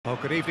Well,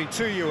 good evening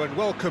to you and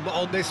welcome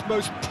on this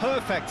most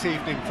perfect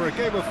evening for a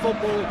game of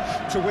football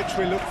to which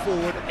we look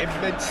forward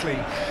immensely.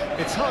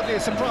 It's hardly a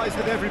surprise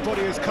that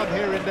everybody has come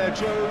here in their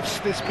droves,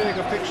 this being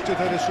a fixture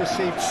that has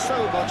received so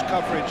much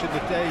coverage in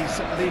the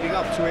days leading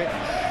up to it.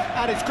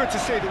 And it's good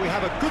to see that we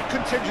have a good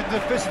contingent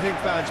of visiting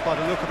fans by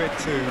the look of it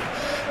too.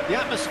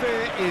 The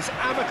atmosphere is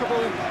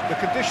amicable,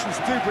 the conditions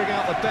do bring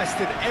out the best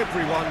in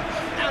everyone,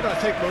 and I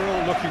think we're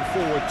all looking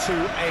forward to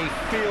a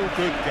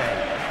feel-good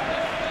game.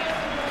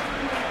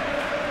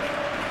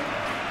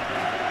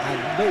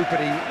 And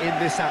nobody in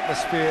this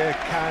atmosphere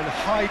can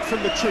hide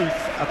from the truth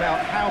about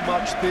how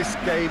much this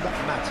game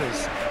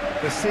matters.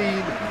 The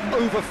scene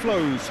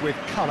overflows with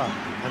colour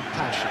and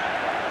passion.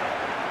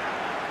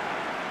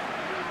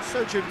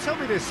 So, Jim, tell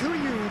me this, who are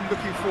you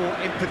looking for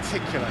in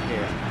particular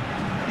here?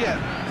 Yeah,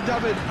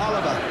 David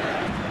Alaba,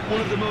 one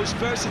of the most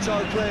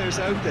versatile players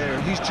out there.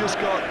 He's just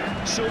got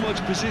so much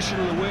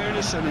positional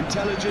awareness and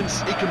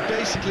intelligence. He can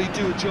basically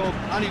do a job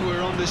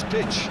anywhere on this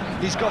pitch.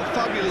 He's got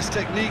fabulous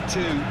technique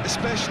too,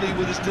 especially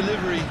with his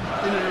delivery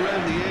in and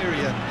around the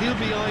area. He'll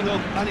be eyeing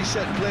up any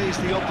set plays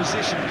the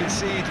opposition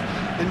concede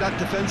in that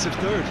defensive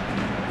third.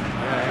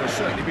 Yeah, he'll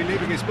certainly be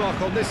leaving his mark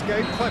on this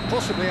game, quite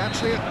possibly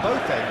actually at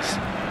both ends.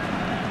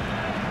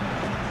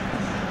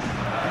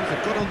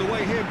 They've got on the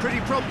way here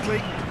pretty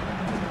promptly.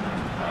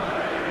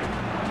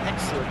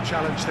 Excellent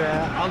challenge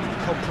there,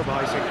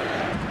 uncompromising.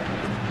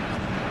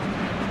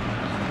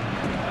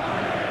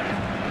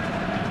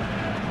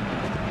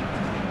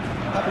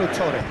 Pablo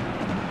Torre.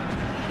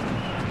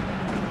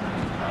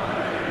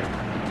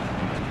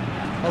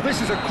 Oh,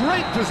 this is a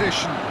great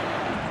position.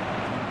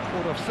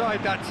 Caught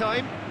offside that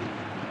time.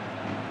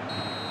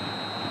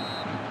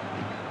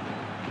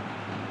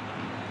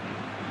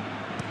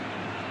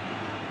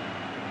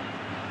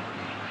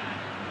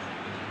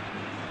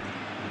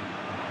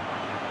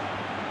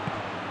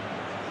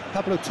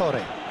 Pablo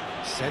Torre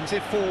sends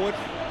it forward.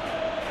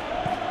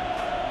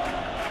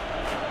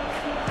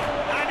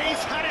 And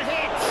he's had a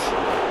hit!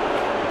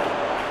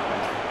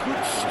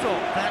 Good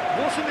stop, that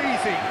wasn't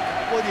easy.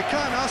 Well, you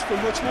can't ask for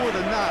much more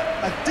than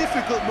that. A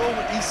difficult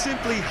moment he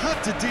simply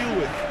had to deal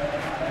with.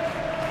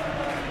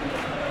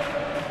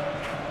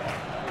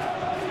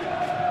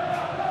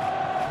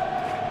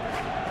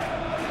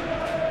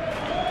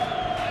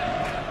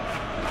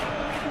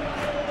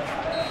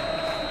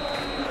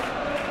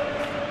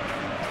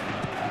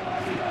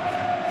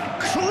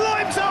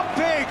 Climbs up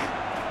big!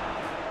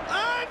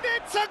 And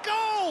it's a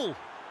goal!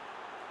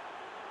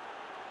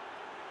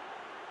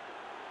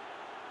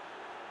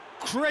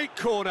 Great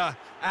corner,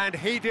 and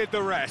he did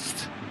the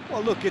rest.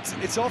 Well, look,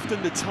 it's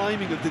often the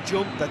timing of the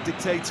jump that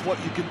dictates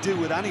what you can do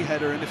with any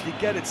header, and if you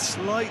get it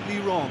slightly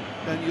wrong,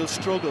 then you'll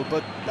struggle,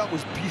 but that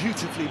was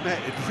beautifully met,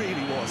 it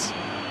really was.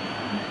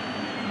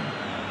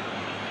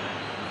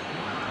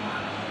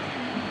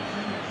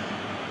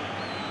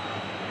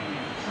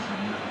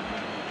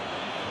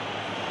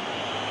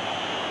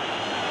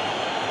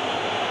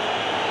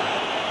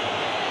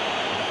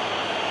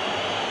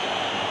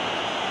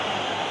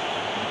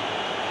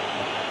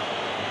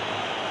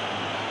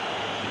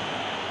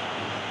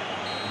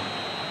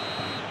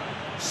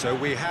 So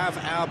we have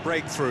our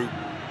breakthrough.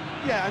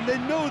 Yeah, and they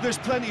know there's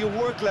plenty of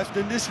work left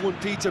in this one,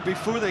 Peter,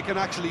 before they can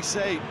actually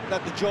say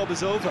that the job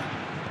is over.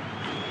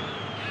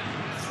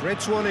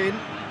 Threads one in.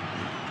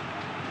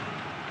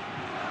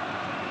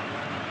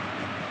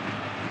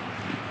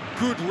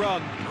 Good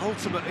run,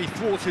 ultimately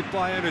thwarted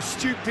by an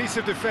astute piece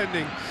of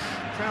defending.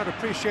 Crowd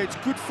appreciates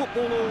good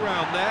football all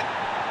round there.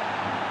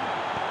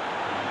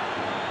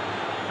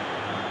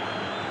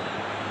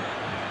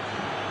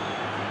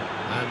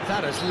 And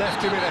that has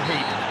left him in a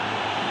heap.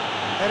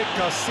 Eric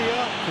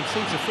Garcia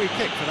concedes a free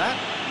kick for that.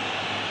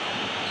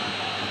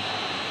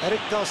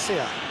 Eric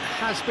Garcia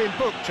has been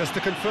booked, just to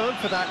confirm,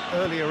 for that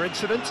earlier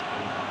incident.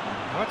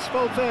 Now it's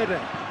Valverde.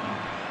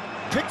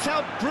 Picked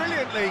out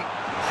brilliantly.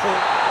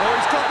 Oh,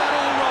 he's got that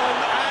all wrong,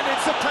 and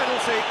it's a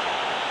penalty.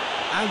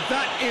 And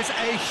that is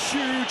a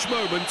huge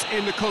moment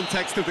in the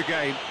context of the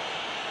game.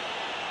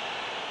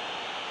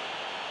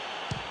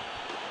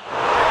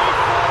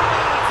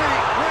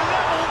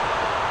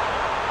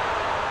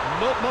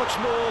 Not much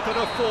more than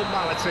a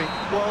formality.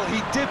 Well, he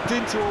dipped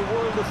into a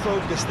world of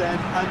focus then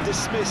and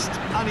dismissed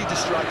any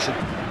distraction.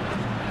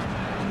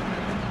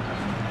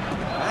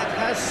 That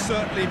has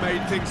certainly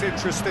made things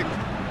interesting.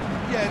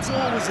 Yeah, it's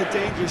always a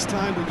dangerous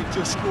time when you've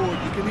just scored.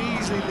 You can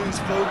easily lose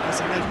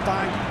focus and then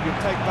bang, you're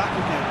pegged back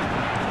again.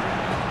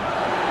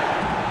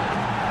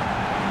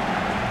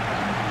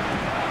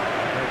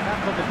 They're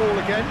back on the ball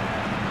again.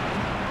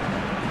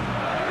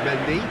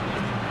 Mendy.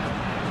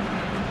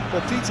 Well,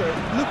 Peter,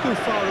 look how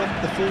far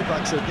up the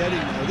fullbacks are getting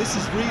now. This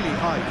is really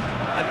high.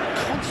 And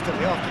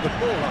constantly after the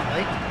ball, aren't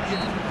they?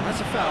 Yeah,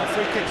 that's a foul.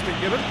 Free kick's been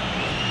given.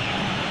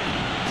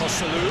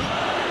 Kosselu.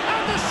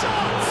 And the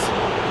shot!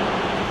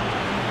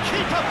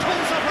 Keeper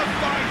pulls up a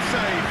fine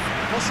save.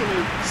 Kosselu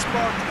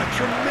sparked a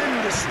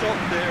tremendous stop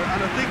there,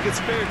 and I think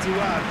it's fair to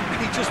add,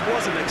 he just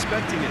wasn't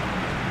expecting it.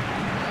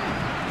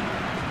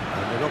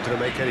 And they're not going to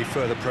make any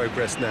further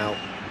progress now.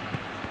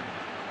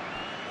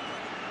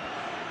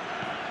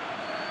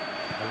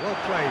 Well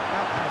played,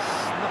 that has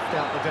snuffed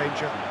out the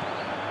danger.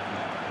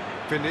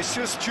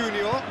 Vinicius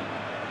Junior.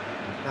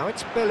 Now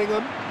it's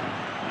Bellingham.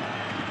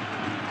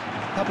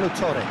 Pablo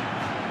Torre.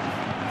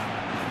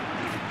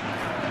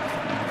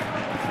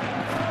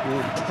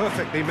 Oh,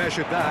 perfectly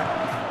measured that.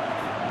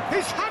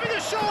 He's having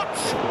a shot!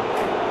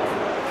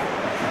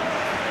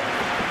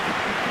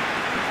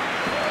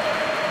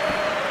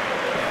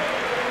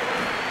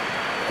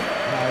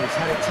 Now he's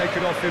had it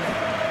taken off him.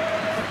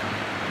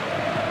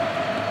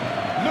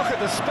 Look at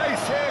the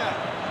space here.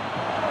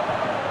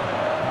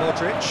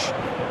 Modric.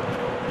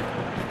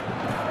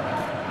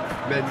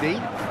 Mendy.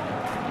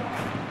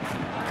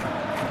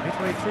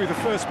 Midway through the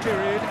first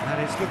period,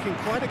 and it's looking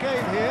quite a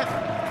game here.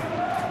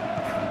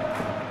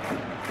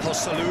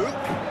 Joselu.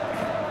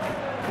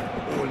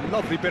 Oh,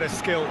 lovely bit of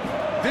skill.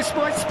 This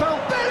might spell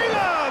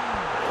Bellingham!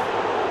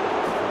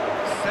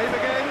 Same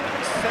again,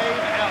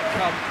 same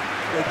outcome.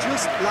 They're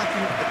just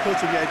lacking a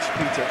cutting edge,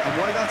 Peter,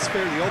 and while that's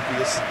fairly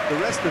obvious, the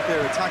rest of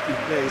their attacking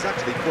play is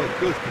actually quite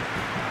good.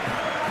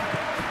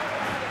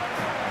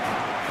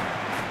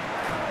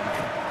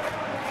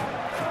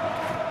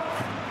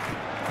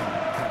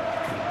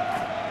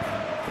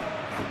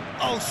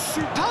 Oh,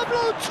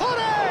 Pablo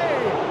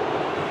Torre!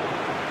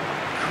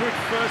 Quick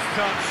first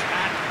touch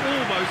and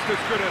almost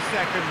as good a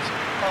second.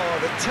 Oh,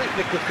 the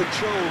technical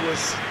control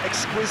was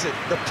exquisite.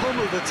 The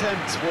pummeled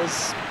attempt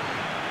was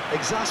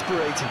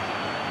exasperating.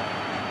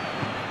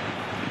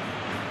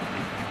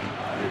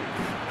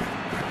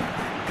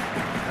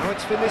 Now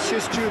it's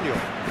Vinicius Junior.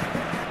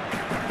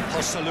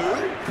 Joselu.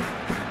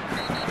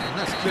 And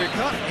that's clear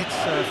cut. It's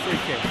a free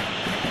kick.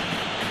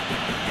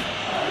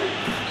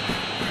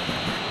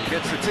 He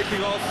gets the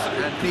ticking off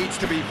and needs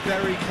to be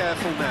very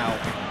careful now.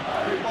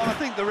 Well, I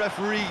think the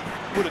referee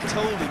would have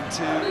told him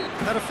to.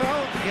 Is that a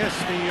foul? Yes,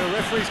 the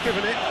referee's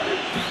given it.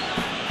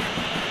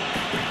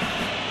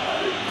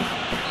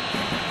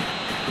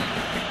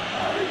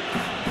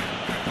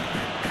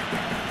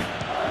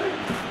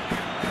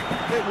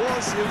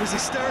 It was a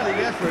sterling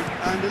effort,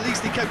 and at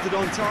least he kept it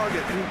on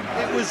target. And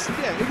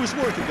it was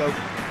worth a go.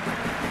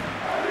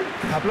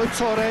 Pablo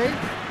Torre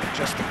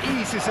just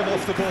eases him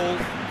off the ball.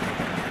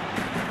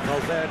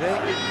 Valverde.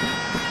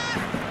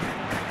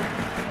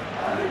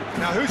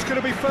 Now who's going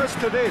to be first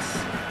to this?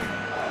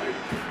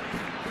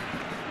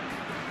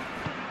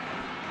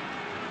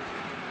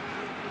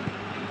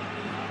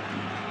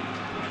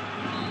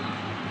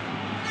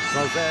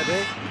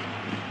 Valverde.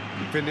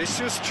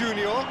 Vinicius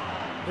Junior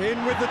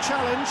in with the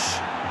challenge.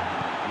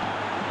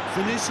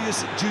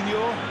 Vinicius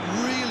Junior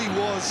really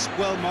was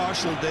well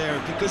marshalled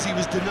there because he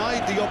was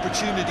denied the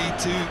opportunity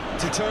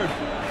to turn.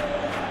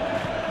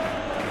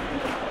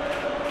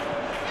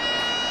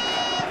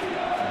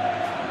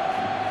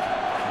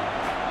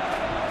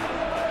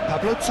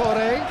 Pablo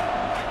Torre.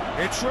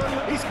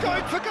 He's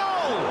going for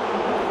goal!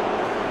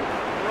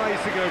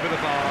 Rising over the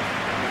bar.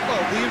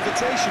 Well, the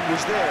invitation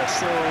was there,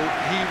 so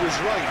he was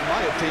right, in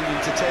my opinion,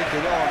 to take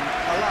it on.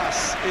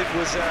 Alas, it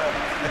was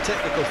a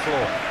technical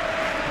flaw.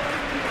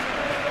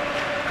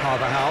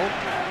 Carvajal.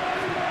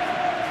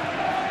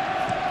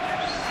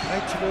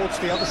 Played towards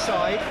the other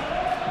side.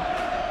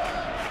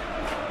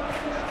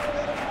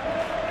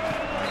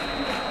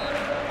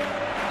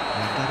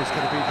 And that is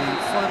going to be the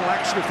final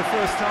action of the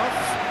first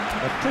half.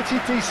 A pretty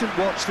decent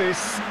watch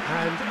this,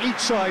 and each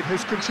side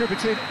has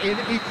contributed in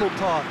equal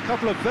part. A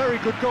couple of very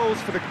good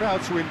goals for the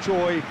crowd to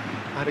enjoy,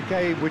 and a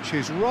game which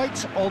is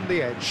right on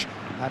the edge.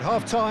 At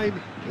half-time,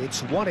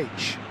 it's one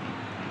each.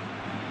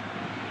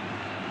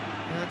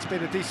 That's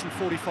been a decent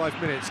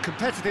 45 minutes.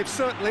 Competitive,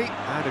 certainly,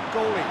 and a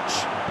goal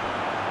each.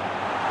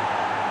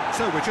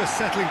 So we're just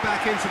settling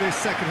back into this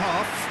second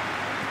half.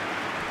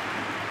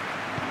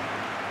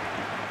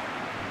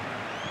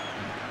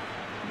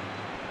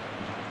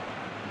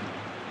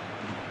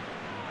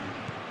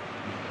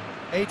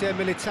 Eder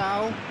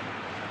Militao.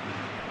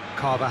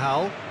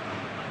 Carvajal.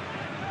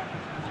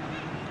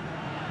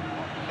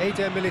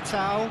 Eder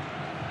Militao.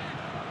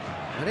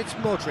 And it's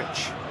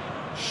Modric.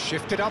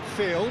 Shifted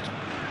upfield.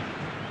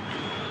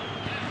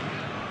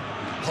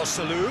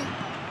 Joselu.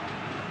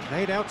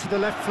 Played out to the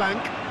left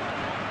flank.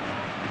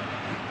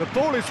 The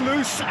ball is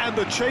loose and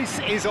the chase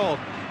is on.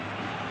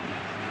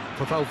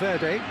 For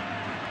Valverde.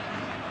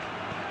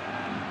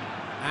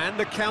 And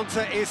the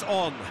counter is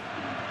on.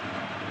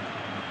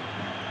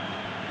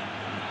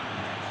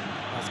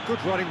 That's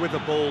good running with the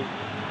ball.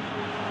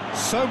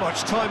 So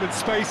much time and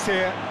space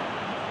here.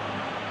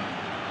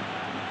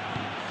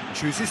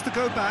 Chooses to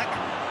go back.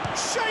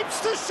 Shapes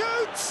to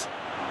shoot!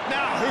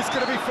 Now, who's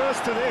going to be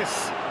first to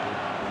this?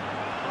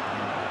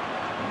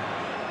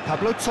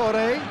 Pablo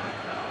Torre.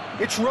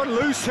 It's run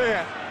loose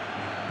here.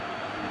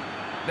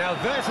 Now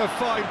there's a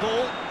fine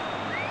ball.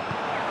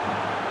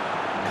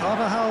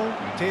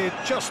 Carvajal did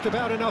just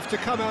about enough to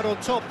come out on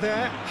top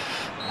there.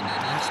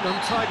 That's an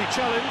untidy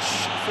challenge.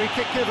 Free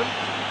kick given.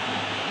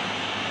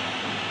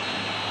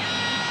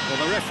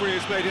 Well, the referee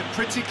has made it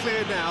pretty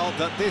clear now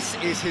that this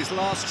is his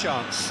last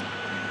chance.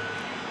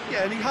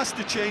 Yeah, and he has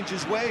to change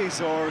his ways,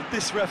 or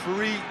this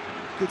referee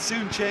could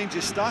soon change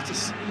his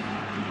status.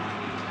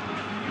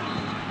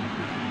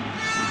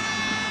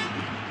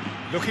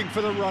 Looking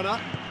for the runner.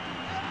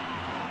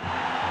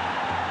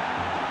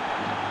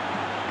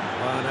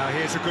 Well, now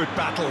here's a good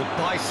battle,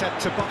 bicep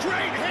to bicep.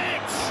 Great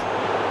hit!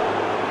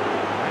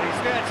 And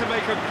he's there to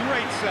make a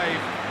great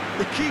save.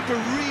 The keeper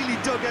really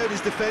dug out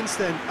his defence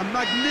then, a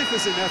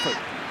magnificent effort.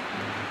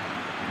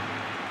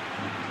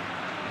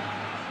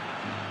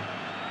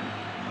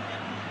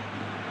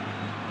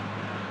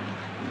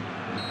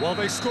 Well,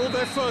 they scored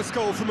their first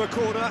goal from a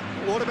corner.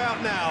 What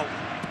about now?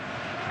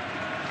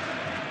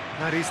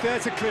 And he's there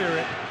to clear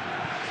it.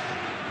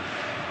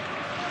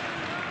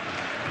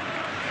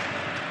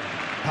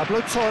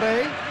 Pablo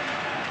Torre,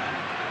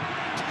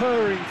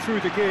 purring through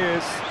the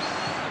gears.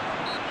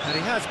 And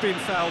he has been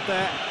fouled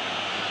there.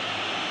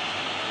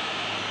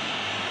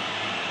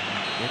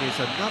 It is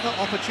another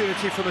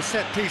opportunity from a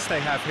set piece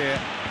they have here.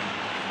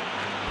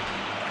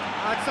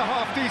 That's a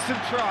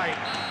half-decent try.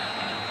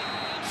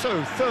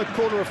 So, third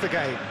corner of the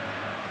game.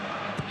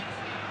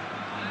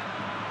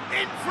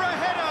 In for a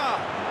header!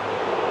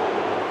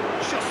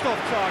 Just off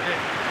target.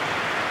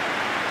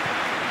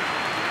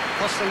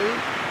 Joselu.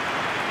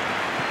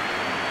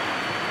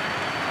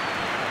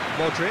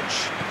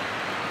 Modric.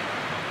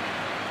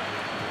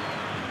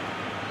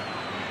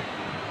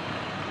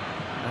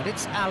 And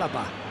it's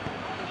Alaba.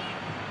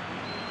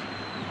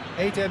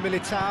 Eder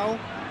Militao.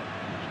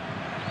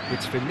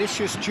 It's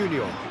Vinicius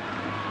Junior.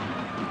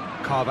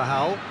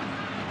 Carvajal.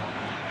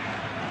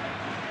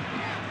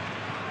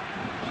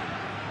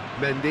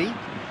 Mendy.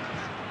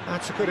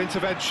 That's a good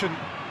intervention.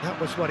 That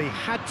was what he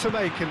had to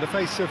make in the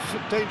face of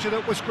danger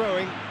that was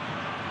growing.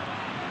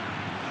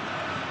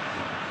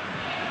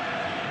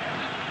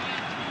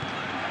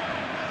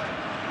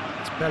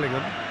 It's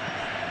Bellingham.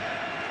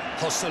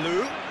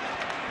 Joselu.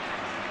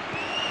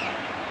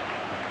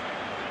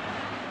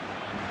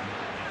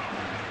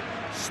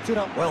 Stood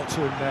up well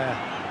to him there.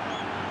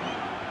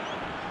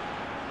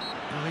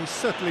 Oh, he's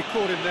certainly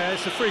caught him there.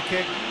 It's a free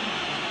kick.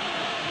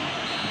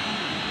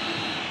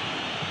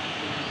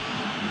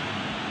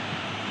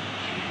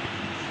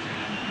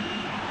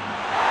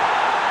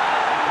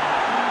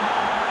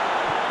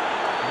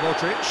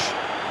 Modric,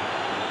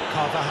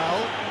 Carvajal,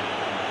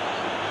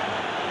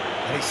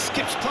 and he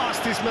skips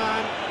past his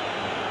man,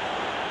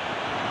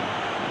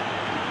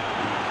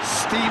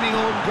 steaming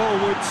on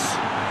goalwards.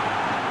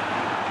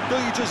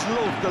 Don't you just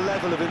love the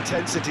level of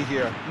intensity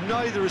here?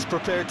 Neither is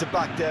prepared to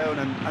back down,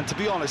 and to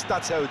be honest,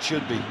 that's how it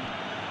should be.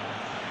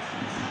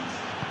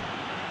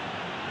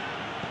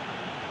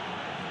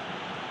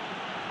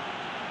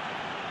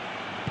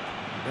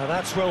 Now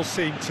that's well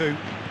seen too.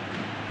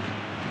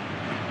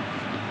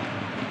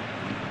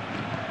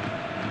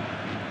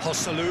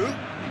 Joselu.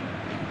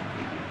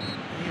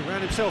 He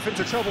ran himself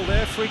into trouble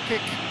there, free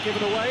kick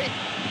given away.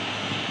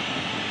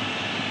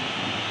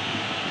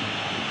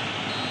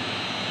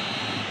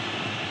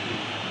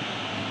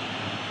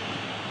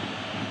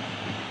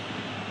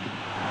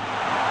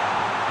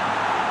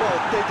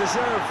 Well, they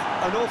deserve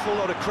an awful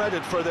lot of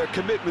credit for their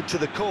commitment to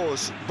the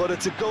cause, but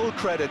it's a goal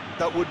credit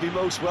that would be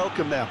most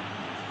welcome now.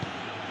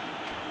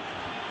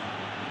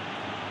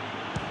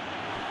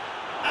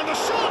 And the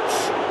shot!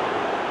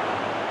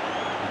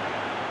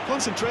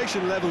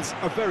 Concentration levels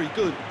are very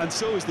good, and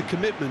so is the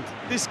commitment.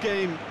 This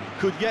game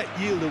could yet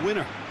yield a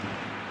winner.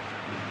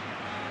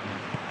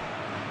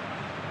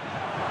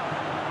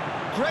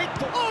 Great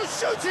ball! Oh,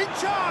 shooting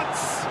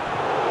chance!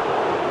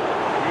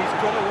 He's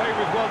got away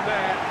with one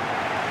there.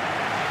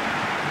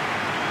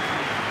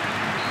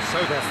 So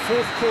their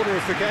fourth corner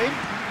of the game.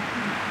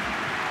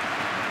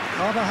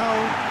 Carvajal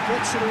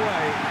gets it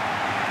away.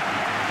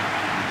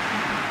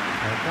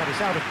 And that is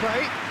out of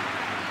play.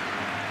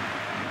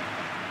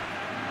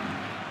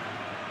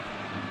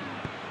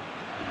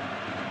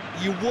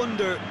 You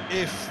wonder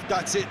if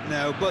that's it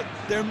now, but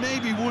there may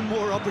be one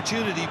more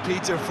opportunity,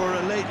 Peter, for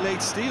a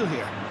late steal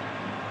here.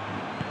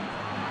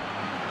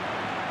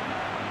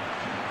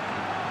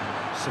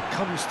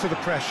 Succumbs to the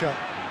pressure.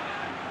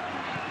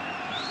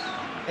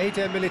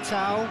 Eder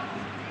Militao.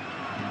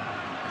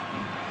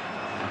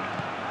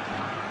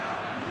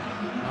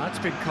 That's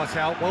been cut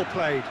out, well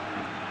played.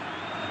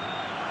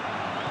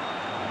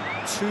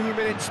 2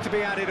 minutes to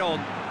be added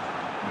on.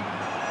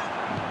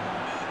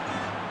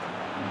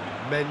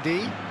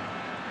 Mendy.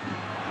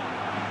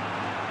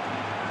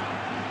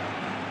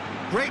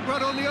 Great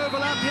run on the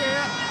overlap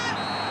here.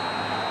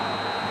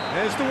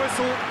 There's the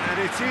whistle, and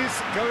it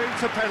is going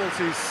to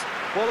penalties.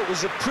 Well, it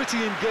was a pretty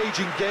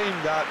engaging game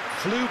that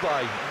flew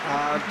by.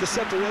 The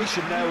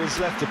separation now is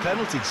left to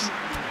penalties.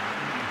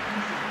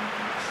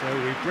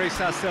 So we brace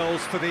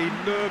ourselves for the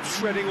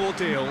nerve-shredding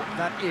ordeal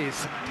that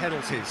is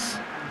penalties.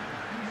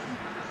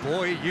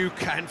 Boy, you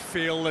can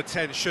feel the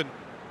tension.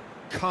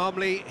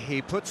 Calmly,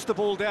 he puts the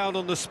ball down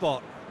on the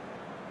spot.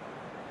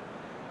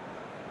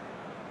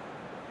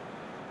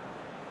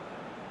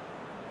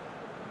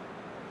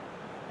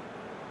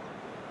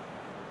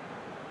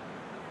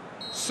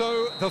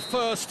 So, the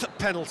first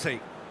penalty.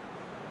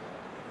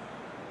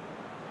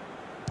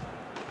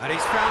 And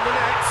he's found the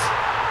net.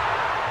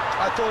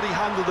 I thought he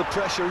handled the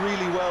pressure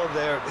really well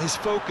there. His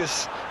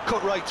focus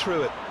cut right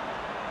through it.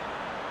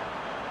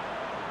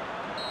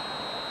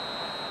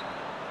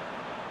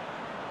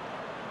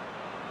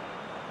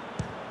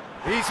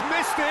 He's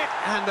missed it,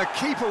 and the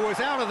keeper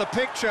was out of the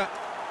picture.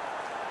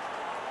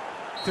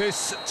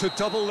 This to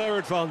double their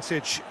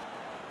advantage.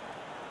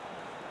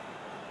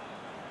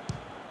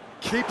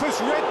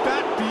 Keeper's read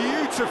that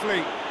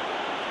beautifully.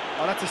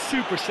 Oh, that's a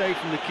super save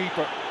from the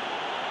keeper.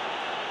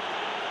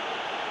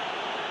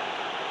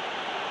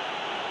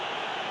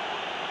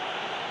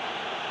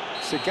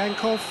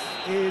 Sigankov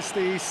is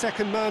the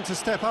second man to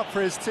step up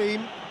for his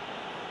team.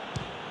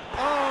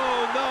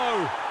 Oh,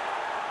 no!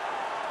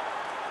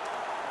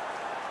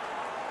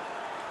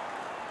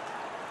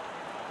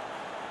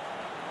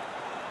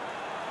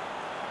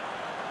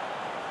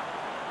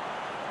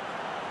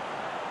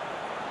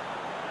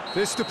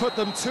 This to put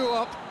them 2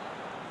 up.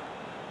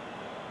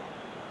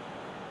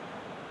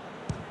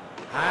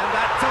 And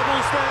that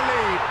doubles their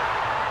lead.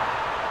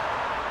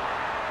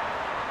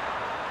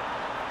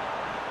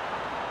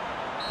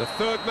 The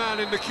third man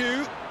in the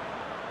queue.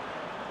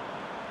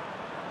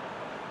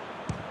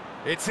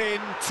 It's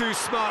in, too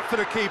smart for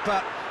the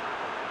keeper.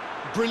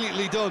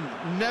 Brilliantly done.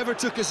 Never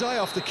took his eye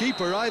off the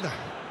keeper either.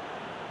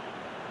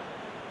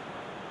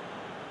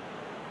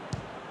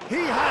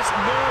 He has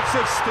nerves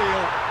of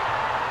steel.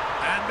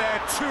 And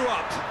they're 2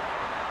 up.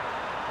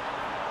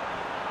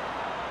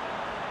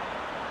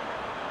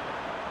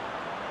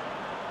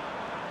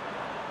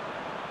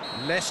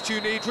 Lest you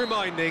need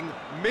reminding,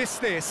 miss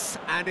this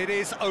and it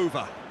is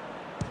over.